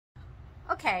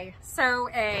Okay, so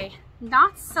a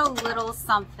not so little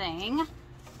something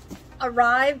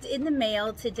arrived in the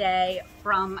mail today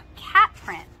from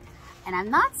Catprint, and I'm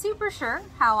not super sure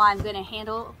how I'm gonna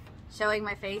handle showing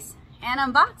my face and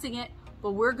unboxing it,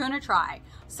 but we're gonna try.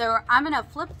 So I'm gonna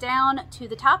flip down to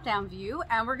the top-down view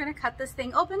and we're gonna cut this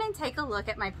thing open and take a look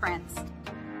at my prints.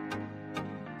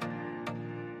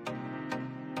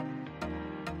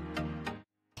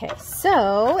 Okay,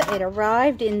 so it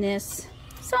arrived in this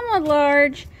somewhat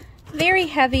large, very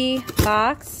heavy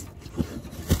box.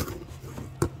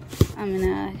 I'm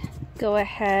gonna go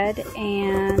ahead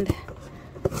and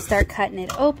start cutting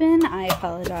it open. I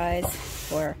apologize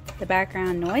for the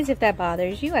background noise if that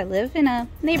bothers you. I live in a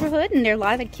neighborhood and there are a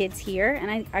lot of kids here,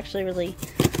 and I actually really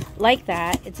like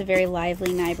that. It's a very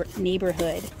lively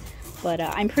neighborhood, but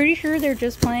I'm pretty sure they're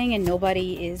just playing and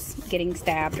nobody is getting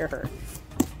stabbed or hurt.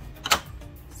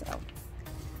 So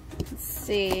let's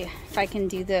see if I can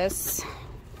do this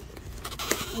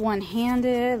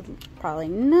one-handed. Probably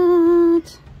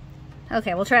not.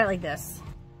 Okay, we'll try it like this.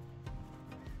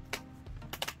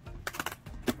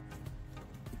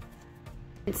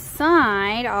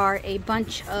 Inside are a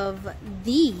bunch of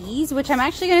these, which I'm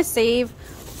actually going to save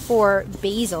for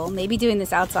basil. Maybe doing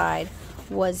this outside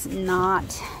was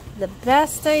not the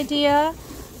best idea.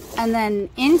 And then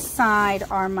inside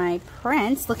are my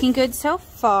prints. Looking good so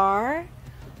far.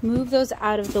 Move those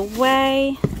out of the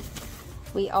way.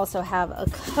 We also have a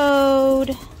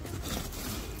code.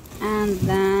 And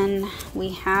then we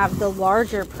have the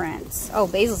larger prints. Oh,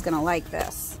 Basil's gonna like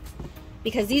this,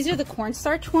 because these are the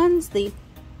cornstarch ones. These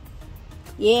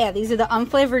are the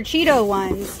unflavored Cheeto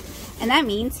ones, and that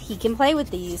means he can play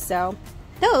with these. So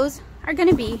those are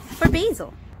gonna be for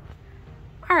Basil.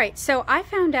 All right, so I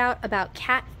found out about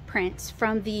Catprint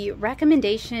from the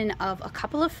recommendation of a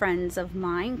couple of friends of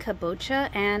mine,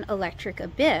 Kabocha and Electric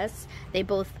Abyss. They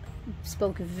both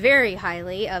spoke very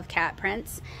highly of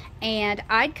Catprints, and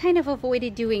I'd kind of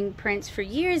avoided doing prints for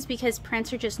years because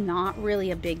prints are just not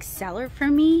really a big seller for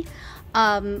me.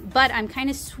 But I'm kind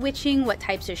of switching what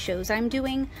types of shows I'm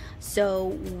doing, so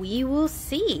we will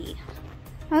see.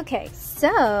 Okay,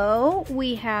 so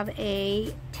we have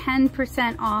a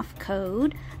 10% off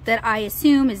code that I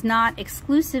assume is not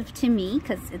exclusive to me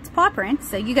because it's paw prints,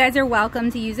 so you guys are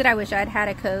welcome to use it. I wish I'd had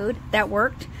a code that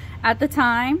worked at the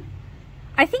time.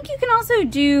 I think you can also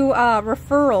do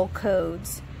referral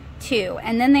codes too,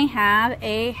 and then they have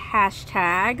a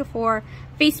hashtag for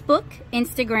Facebook,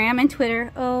 Instagram, and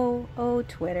Twitter. Oh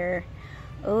Twitter,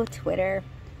 oh Twitter.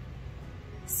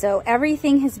 So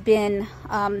everything has been,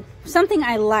 something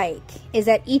I like is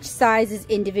that each size is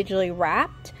individually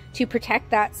wrapped to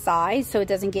protect that size so it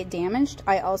doesn't get damaged.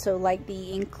 I also like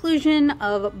the inclusion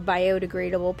of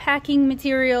biodegradable packing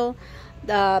material.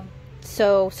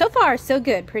 So far, so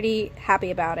good. Pretty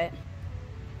happy about it.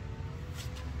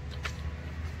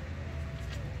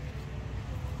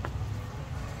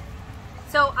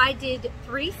 So I did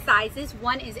 3 sizes.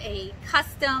 One is a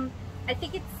custom, I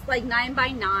think it's like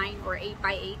 9x9 or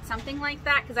 8x8, something like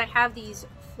that, because I have these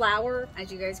flower,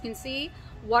 as you guys can see,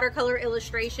 watercolor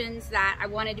illustrations that I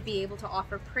wanted to be able to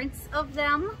offer prints of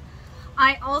them.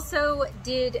 I also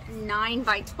did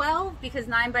 9x12 because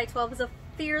 9x12 is a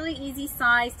fairly easy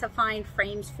size to find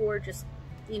frames for, just,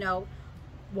 you know,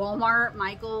 Walmart,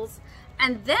 Michael's.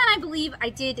 And then I believe I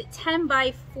did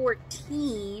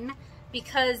 10x14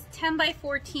 because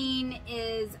 10x14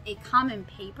 is a common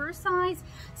paper size.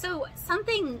 So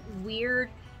something weird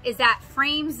is that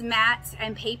frames, mats,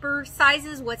 and paper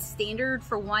sizes, what's standard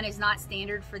for one is not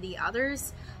standard for the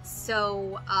others.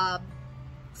 So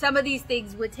some of these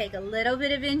things would take a little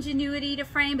bit of ingenuity to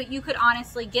frame, but you could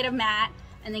honestly get a mat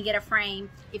and then get a frame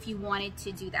if you wanted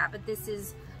to do that. But this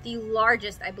is the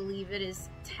largest, I believe it is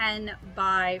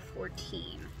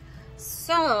 10x14.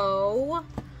 So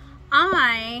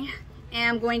I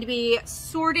am going to be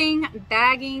sorting,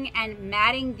 bagging, and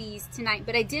matting these tonight,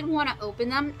 but I did want to open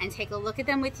them and take a look at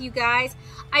them with you guys.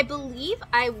 I believe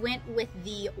I went with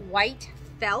the white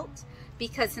felt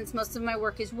because since most of my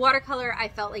work is watercolor, I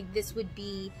felt like this would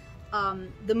be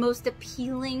the most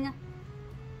appealing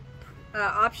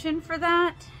option for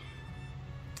that.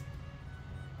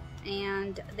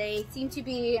 And they seem to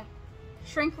be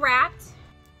shrink wrapped.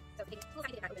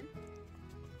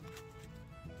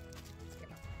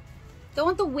 Don't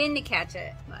want the wind to catch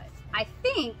it, but I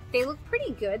think they look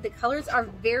pretty good. The colors are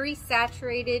very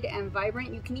saturated and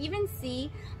vibrant. You can even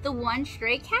see the one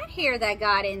stray cat hair that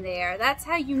got in there. That's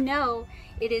how you know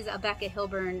it is a Becca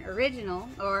Hilburn original,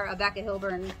 or a Becca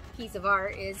Hilburn piece of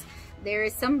art, is there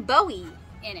is some Bowie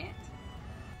in it.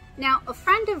 Now, a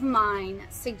friend of mine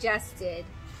suggested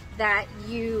that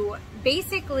you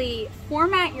basically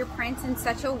format your prints in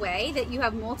such a way that you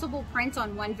have multiple prints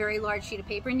on one very large sheet of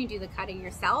paper and you do the cutting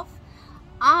yourself.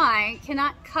 I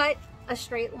cannot cut a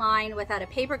straight line without a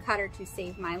paper cutter to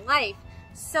save my life.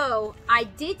 So I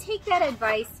did take that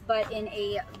advice, but in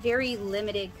a very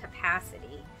limited capacity.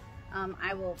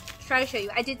 I will try to show you.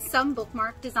 I did some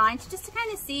bookmark designs just to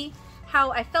kind of see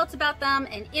how I felt about them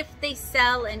and if they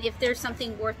sell and if there's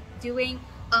something worth doing.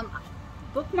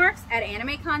 Bookmarks at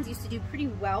anime cons used to do pretty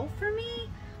well for me,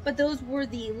 but those were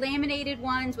the laminated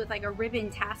ones with like a ribbon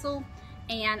tassel,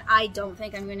 and I don't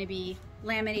think I'm going to be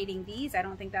laminating these. I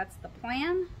don't think that's the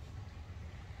plan,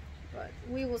 but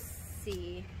we will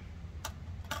see.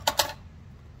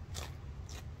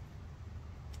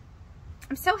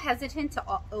 I'm so hesitant to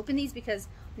open these because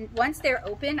once they're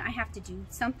open, I have to do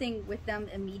something with them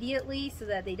immediately so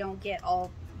that they don't get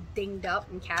all dinged up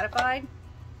and catified.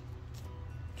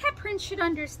 Catprint should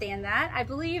understand that. I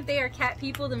believe they are cat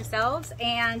people themselves,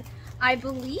 and I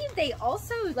believe they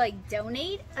also like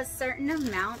donate a certain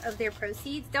amount of their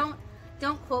proceeds. Don't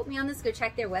quote me on this. Go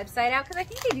check their website out because I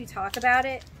think they do talk about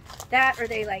it. That, or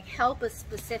they like help a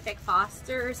specific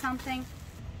foster or something.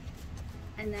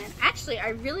 And then actually I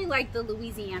really like the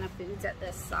Louisiana foods at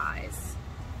this size.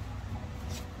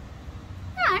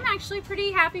 Yeah, I'm actually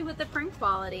pretty happy with the print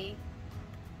quality.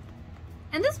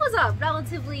 And this was a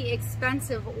relatively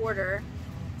expensive order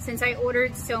since I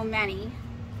ordered so many.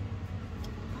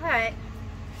 But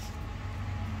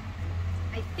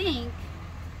I think,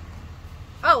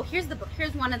 oh, here's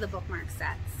one of the bookmark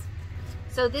sets.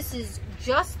 So this is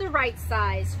just the right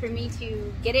size for me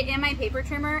to get it in my paper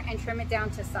trimmer and trim it down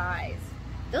to size.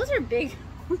 Those are big,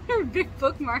 big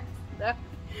bookmarks though.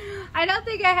 I don't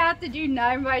think I have to do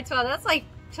 9 by 12. That's like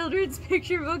children's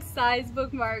picture book size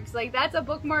bookmarks. Like that's a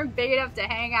bookmark big enough to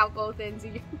hang out both ends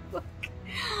of your book.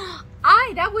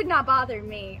 That would not bother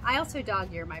me. I also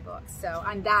dog ear my books, so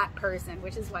I'm that person,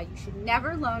 which is why you should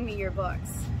never loan me your books.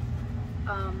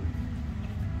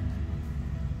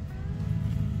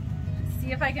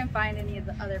 See if I can find any of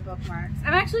the other bookmarks.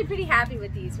 I'm actually pretty happy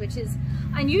with these, which is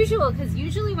unusual because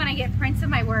usually when I get prints of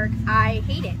my work, I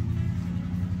hate it.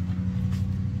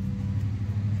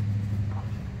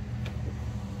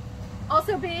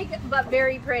 Also big, but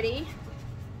very pretty.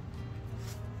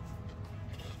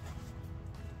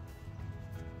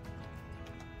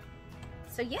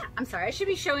 So yeah, I'm sorry, I should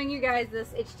be showing you guys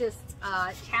this. It's just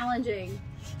challenging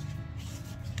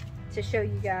to show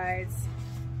you guys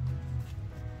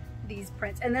these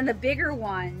prints. And then the bigger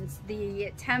ones,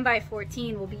 the 10 by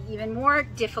 14 will be even more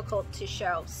difficult to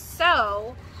show.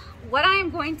 So what I am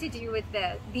going to do with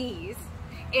these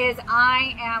is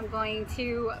I am going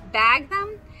to bag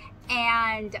them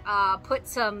and put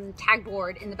some tag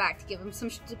board in the back to give them some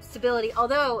stability,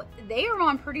 although they are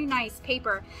on pretty nice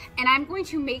paper. And I'm going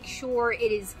to make sure it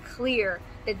is clear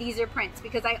that these are prints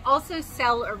because I also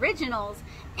sell originals,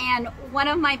 and one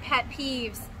of my pet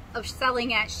peeves of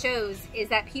selling at shows is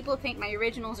that people think my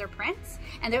originals are prints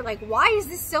and they're like, why is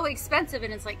this so expensive?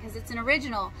 And it's like, because it's an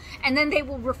original. And then they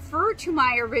will refer to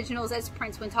my originals as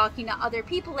prints when talking to other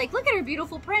people, like, look at her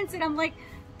beautiful prints. And I'm like,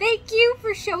 thank you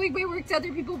for showing my work to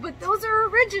other people, but those are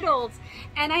originals.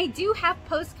 And I do have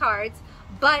postcards,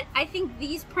 but I think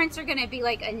these prints are gonna be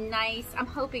like a nice, I'm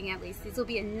hoping at least, these will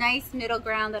be a nice middle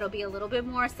ground that'll be a little bit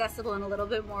more accessible and a little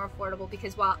bit more affordable,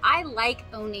 because while I like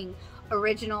owning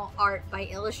original art by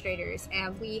illustrators,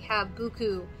 and we have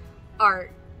buku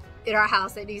art in our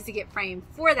house that needs to get framed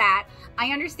for that,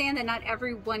 I understand that not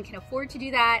everyone can afford to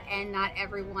do that, and not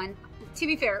everyone, to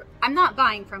be fair, I'm not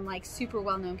buying from like super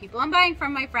well-known people. I'm buying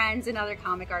from my friends and other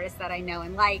comic artists that I know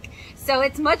and like, so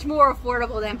it's much more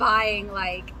affordable than buying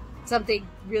like something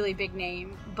really big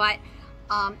name. But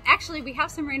actually we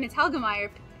have some Marina Telgemeier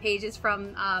pages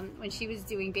from when she was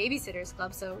doing Babysitters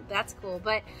Club, so that's cool.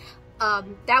 But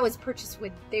that was purchased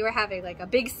with, they were having like a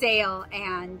big sale,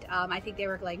 and I think they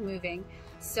were like moving.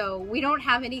 So we don't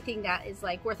have anything that is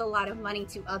like worth a lot of money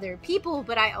to other people,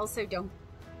 but I also don't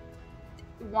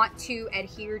want to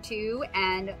adhere to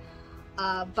and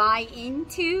buy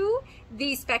into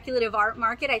the speculative art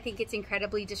market. I think it's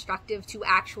incredibly destructive to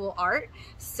actual art.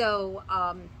 So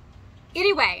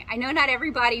anyway, I know not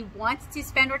everybody wants to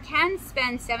spend or can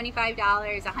spend $75,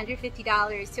 $150,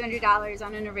 $200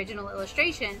 on an original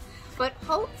illustration, but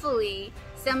hopefully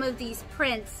some of these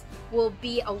prints will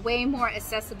be a way more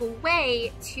accessible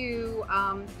way to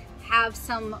have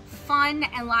some fun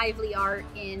and lively art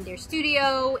in their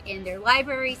studio, in their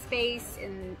library space,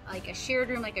 in like a shared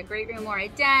room, like a great room or a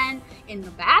den, in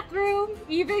the bathroom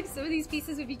even. Some of these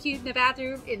pieces would be cute in the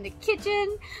bathroom, in the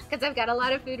kitchen, because I've got a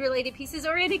lot of food related pieces,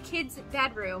 or in a kid's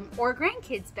bedroom or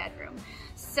grandkids' bedroom.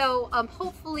 So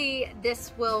hopefully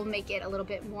this will make it a little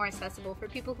bit more accessible for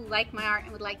people who like my art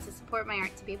and would like to support my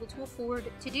art to be able to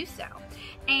afford to do so.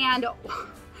 And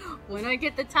when I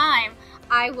get the time,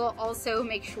 I will also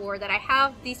make sure that I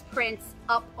have these prints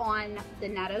up on the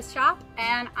Natto shop,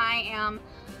 and I am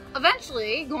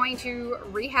eventually going to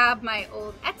rehab my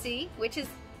old Etsy, which is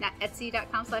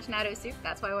etsy.com/nattosoup.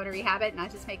 That's why I want to rehab it,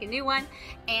 not just make a new one.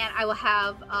 And I will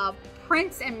have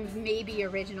prints and maybe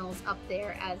originals up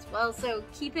there as well, so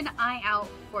keep an eye out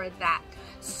for that.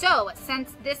 So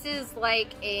since this is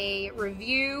like a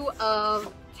review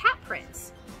of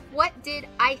Catprint, what did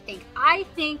I think? I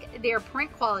think their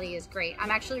print quality is great.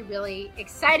 I'm actually really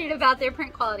excited about their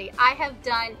print quality. I have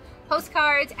done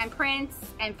postcards and prints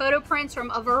and photo prints from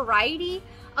a variety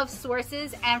of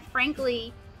sources, and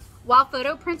frankly, while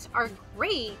photo prints are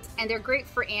great and they're great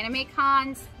for anime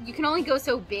cons, you can only go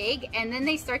so big, and then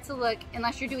they start to look,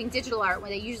 unless you're doing digital art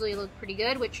where they usually look pretty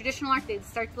good, with traditional art they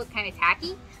start to look kind of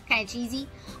tacky, kind of cheesy.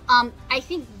 I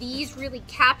think these really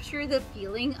capture the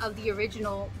feeling of the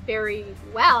original very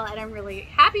well, and I'm really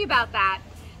happy about that.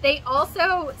 They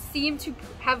also seem to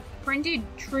have printed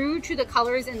true to the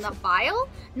colors in the file,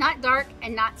 not dark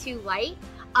and not too light.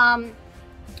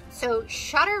 So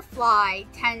Shutterfly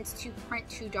tends to print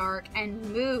too dark, and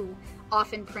Moo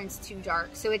often prints too dark.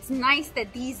 So it's nice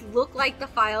that these look like the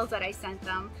files that I sent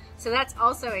them. So that's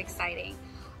also exciting.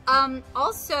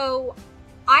 Also,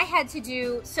 I had to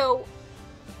do, so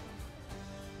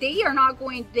they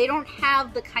don't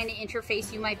have the kind of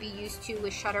interface you might be used to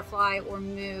with Shutterfly or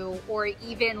Moo or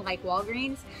even like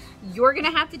Walgreens. You're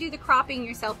gonna have to do the cropping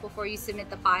yourself before you submit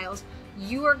the files.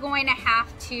 You are going to have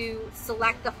to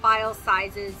select the file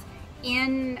sizes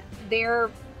in their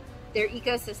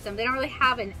ecosystem. They don't really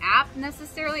have an app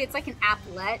necessarily. It's like an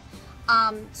applet.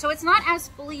 So it's not as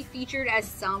fully featured as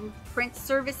some print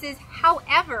services.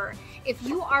 However, if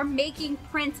you are making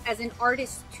prints as an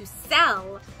artist to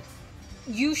sell,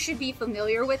 you should be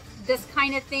familiar with this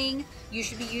kind of thing. You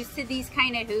should be used to these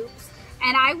kind of hoops.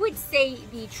 And I would say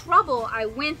the trouble I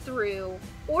went through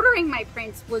ordering my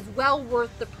prints was well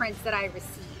worth the prints that I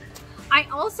received. I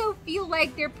also feel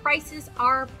like their prices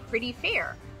are pretty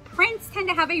fair. Prints tend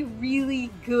to have a really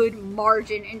good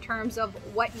margin in terms of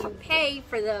what you pay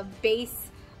for the base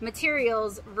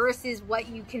materials versus what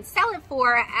you can sell it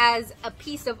for as a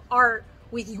piece of art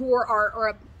with your art,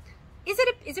 or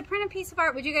is a print a piece of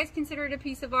art? Would you guys consider it a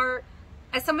piece of art?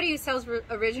 As somebody who sells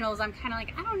originals, I'm kind of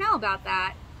like, I don't know about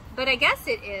that, but I guess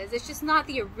it is. It's just not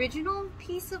the original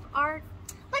piece of art.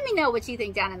 Let me know what you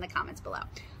think down in the comments below.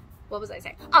 What was I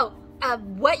saying? Oh,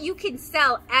 what you can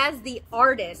sell as the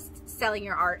artist selling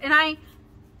your art. And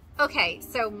okay,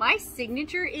 so my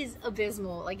signature is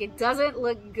abysmal. Like, it doesn't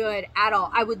look good at all.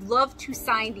 I would love to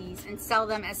sign these and sell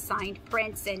them as signed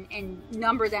prints and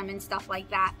number them and stuff like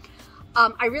that.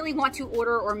 I really want to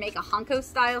order or make a Hunko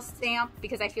style stamp,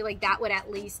 because I feel like that would at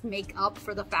least make up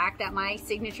for the fact that my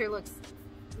signature looks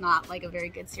not like a very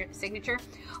good signature.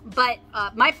 But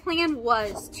my plan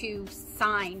was to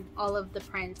sign all of the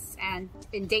prints and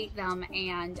date them,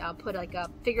 and put like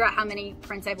figure out how many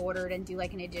prints I've ordered and do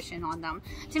like an edition on them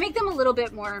to make them a little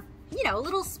bit more, you know, a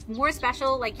little more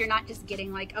special. Like, you're not just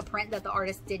getting like a print that the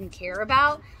artist didn't care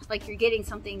about. Like, you're getting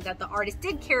something that the artist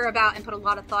did care about and put a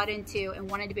lot of thought into and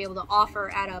wanted to be able to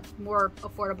offer at a more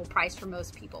affordable price for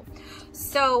most people.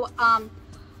 So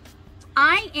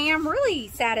I am really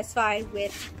satisfied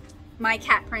with my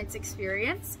Catprint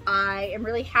experience. I am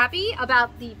really happy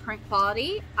about the print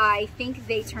quality. I think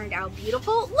they turned out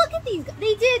beautiful. Look at these.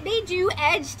 They do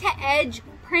edge to edge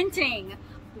printing.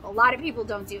 A lot of people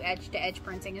don't do edge to edge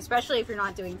printing, especially if you're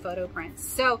not doing photo prints.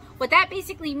 So what that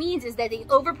basically means is that they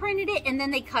overprinted it and then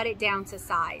they cut it down to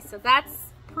size. So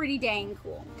that's pretty dang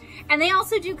cool. And they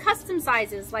also do custom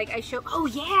sizes, like I show. Oh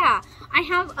yeah, I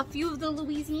have a few of the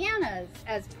Louisianas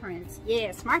as prints.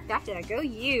 Yeah, smart data, go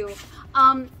you.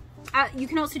 You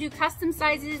can also do custom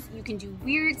sizes. You can do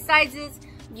weird sizes.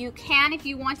 You can, if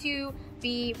you want to,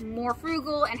 be more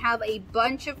frugal and have a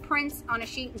bunch of prints on a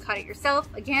sheet and cut it yourself.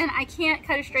 Again, I can't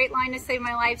cut a straight line to save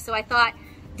my life, so I thought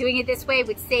doing it this way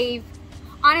would save.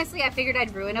 Honestly, I figured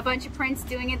I'd ruin a bunch of prints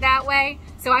doing it that way,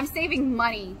 so I'm saving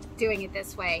money doing it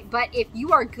this way. But if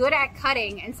you are good at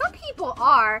cutting, and some people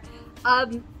are,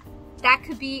 that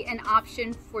could be an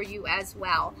option for you as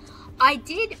well. I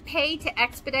did pay to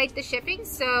expedite the shipping,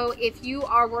 so if you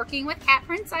are working with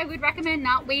Catprints, I would recommend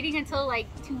not waiting until like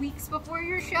 2 weeks before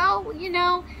your show, you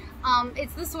know.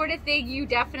 It's the sort of thing you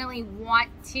definitely want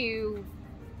to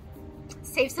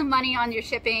save some money on your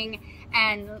shipping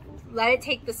and let it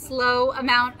take the slow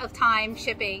amount of time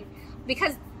shipping,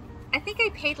 because I think I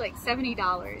paid like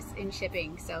 $70 in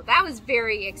shipping, so that was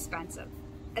very expensive,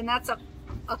 and that's a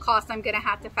cost I'm gonna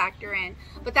have to factor in.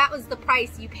 But that was the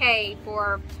price you pay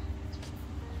for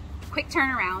quick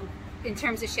turnaround in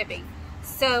terms of shipping.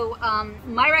 So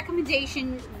my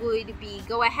recommendation would be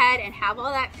go ahead and have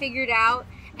all that figured out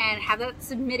and have that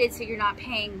submitted so you're not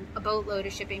paying a boatload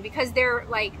of shipping, because their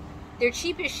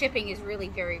cheapest shipping is really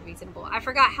very reasonable. I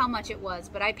forgot how much it was,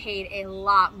 but I paid a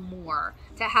lot more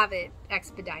to have it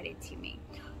expedited to me.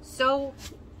 So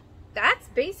that's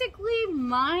basically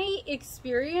my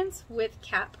experience with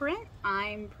Catprint.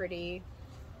 I'm pretty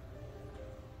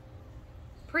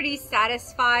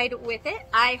satisfied with it.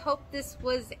 I hope this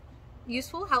was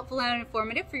useful, helpful, and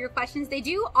informative for your questions. They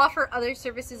do offer other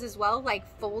services as well, like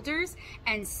folders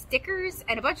and stickers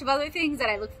and a bunch of other things that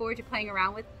I look forward to playing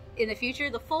around with in the future.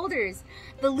 The folders,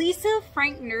 the Lisa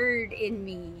Frank nerd in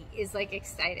me is like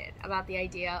excited about the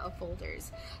idea of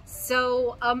folders.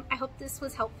 So I hope this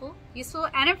was helpful, useful,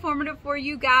 and informative for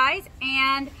you guys,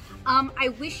 and I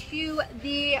wish you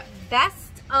the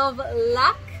best of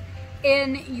luck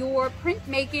in your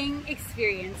printmaking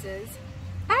experiences.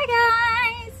 Bye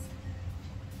guys!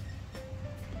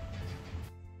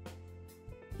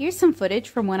 Here's some footage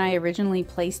from when I originally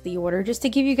placed the order, just to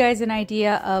give you guys an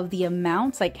idea of the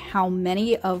amounts, like how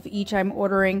many of each I'm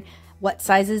ordering, what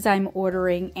sizes I'm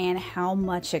ordering, and how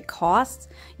much it costs.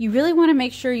 You really want to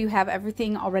make sure you have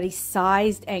everything already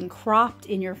sized and cropped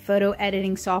in your photo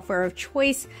editing software of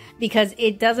choice, because they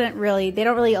don't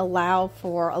really allow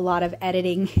for a lot of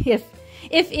editing, if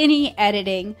any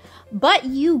editing, but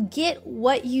you get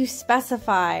what you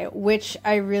specify, which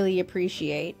I really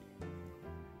appreciate.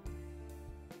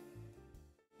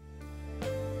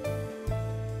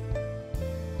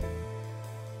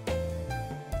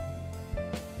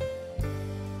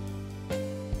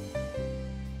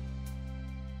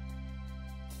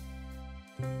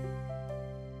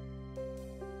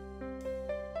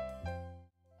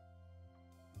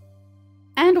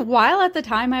 And while at the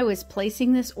time I was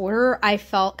placing this order, I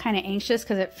felt kind of anxious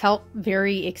because it felt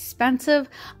very expensive,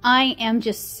 I am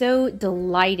just so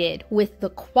delighted with the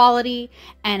quality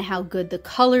and how good the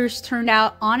colors turned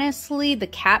out. Honestly, the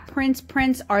Catprint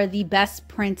prints are the best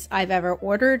prints I've ever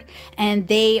ordered,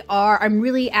 and I'm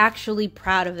really actually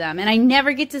proud of them. And I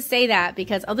never get to say that,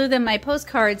 because other than my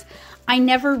postcards, I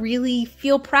never really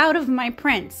feel proud of my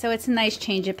prints, so it's a nice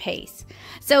change of pace.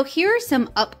 So here are some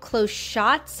up-close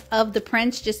shots of the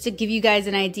prints just to give you guys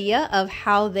an idea of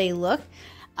how they look.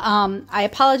 I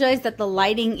apologize that the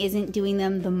lighting isn't doing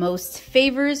them the most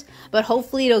favors, but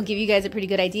hopefully it'll give you guys a pretty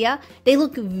good idea. They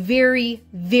look very,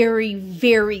 very,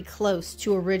 very close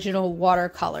to original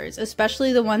watercolors,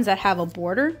 especially the ones that have a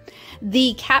border.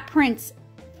 The Catprint's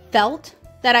felt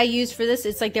that I use for this,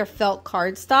 it's like their felt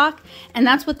cardstock, and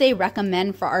that's what they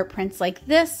recommend for art prints like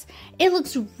this. It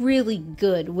looks really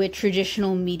good with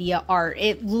traditional media art.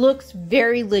 It looks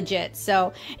very legit,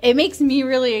 so it makes me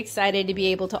really excited to be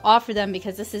able to offer them,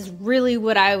 because this is really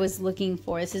what I was looking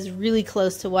for. This is really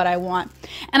close to what I want.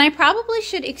 And I probably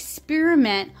should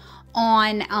experiment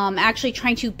on actually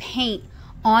trying to paint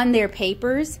on their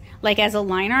papers, like as a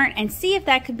line art, and see if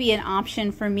that could be an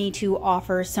option for me to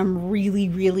offer some really,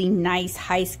 really nice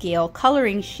high scale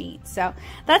coloring sheets. So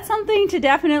that's something to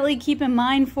definitely keep in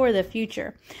mind for the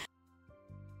future.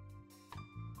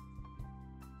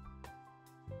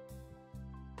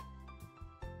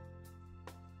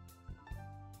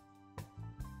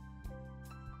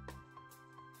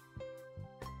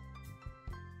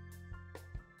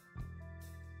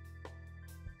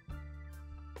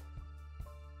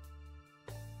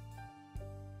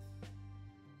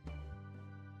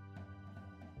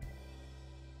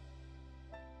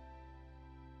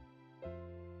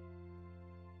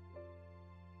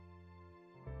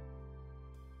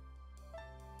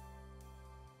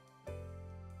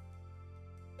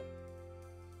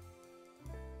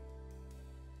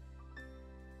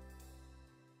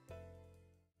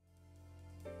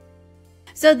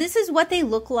 So this is what they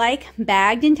look like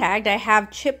bagged and tagged. I have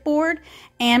chipboard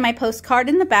and my postcard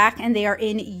in the back, and they are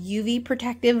in UV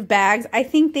protective bags. I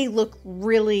think they look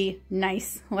really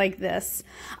nice like this.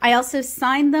 I also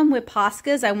signed them with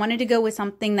Poscas. I wanted to go with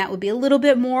something that would be a little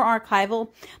bit more archival,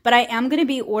 but I am going to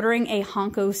be ordering a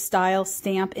Honko style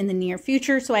stamp in the near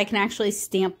future so I can actually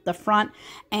stamp the front,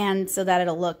 and so that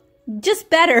it'll look just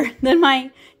better than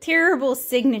my terrible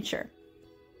signature.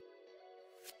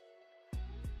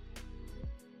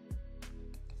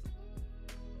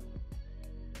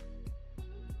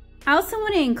 I also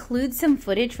want to include some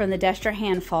footage from the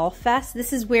Destrehan Fall Fest.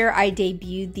 This is where I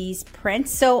debuted these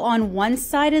prints. So on one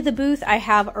side of the booth, I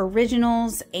have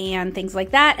originals and things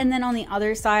like that. And then on the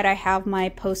other side, I have my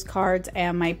postcards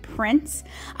and my prints.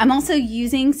 I'm also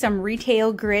using some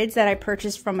retail grids that I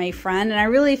purchased from a friend. And I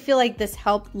really feel like this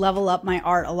helped level up my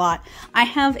art a lot. I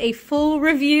have a full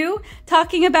review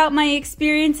talking about my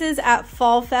experiences at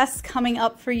Fall Fest coming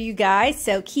up for you guys.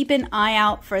 So keep an eye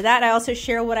out for that. I also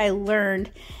share what I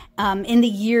learned in the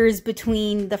years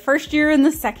between the first year and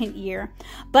the second year.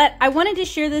 But I wanted to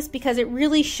share this because it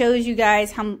really shows you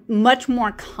guys how much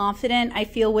more confident I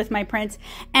feel with my prints.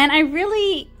 And I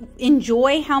really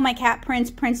enjoy how my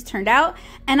Catprint prints turned out.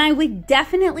 And I would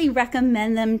definitely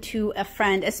recommend them to a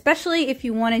friend, especially if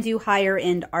you want to do higher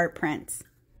end art prints.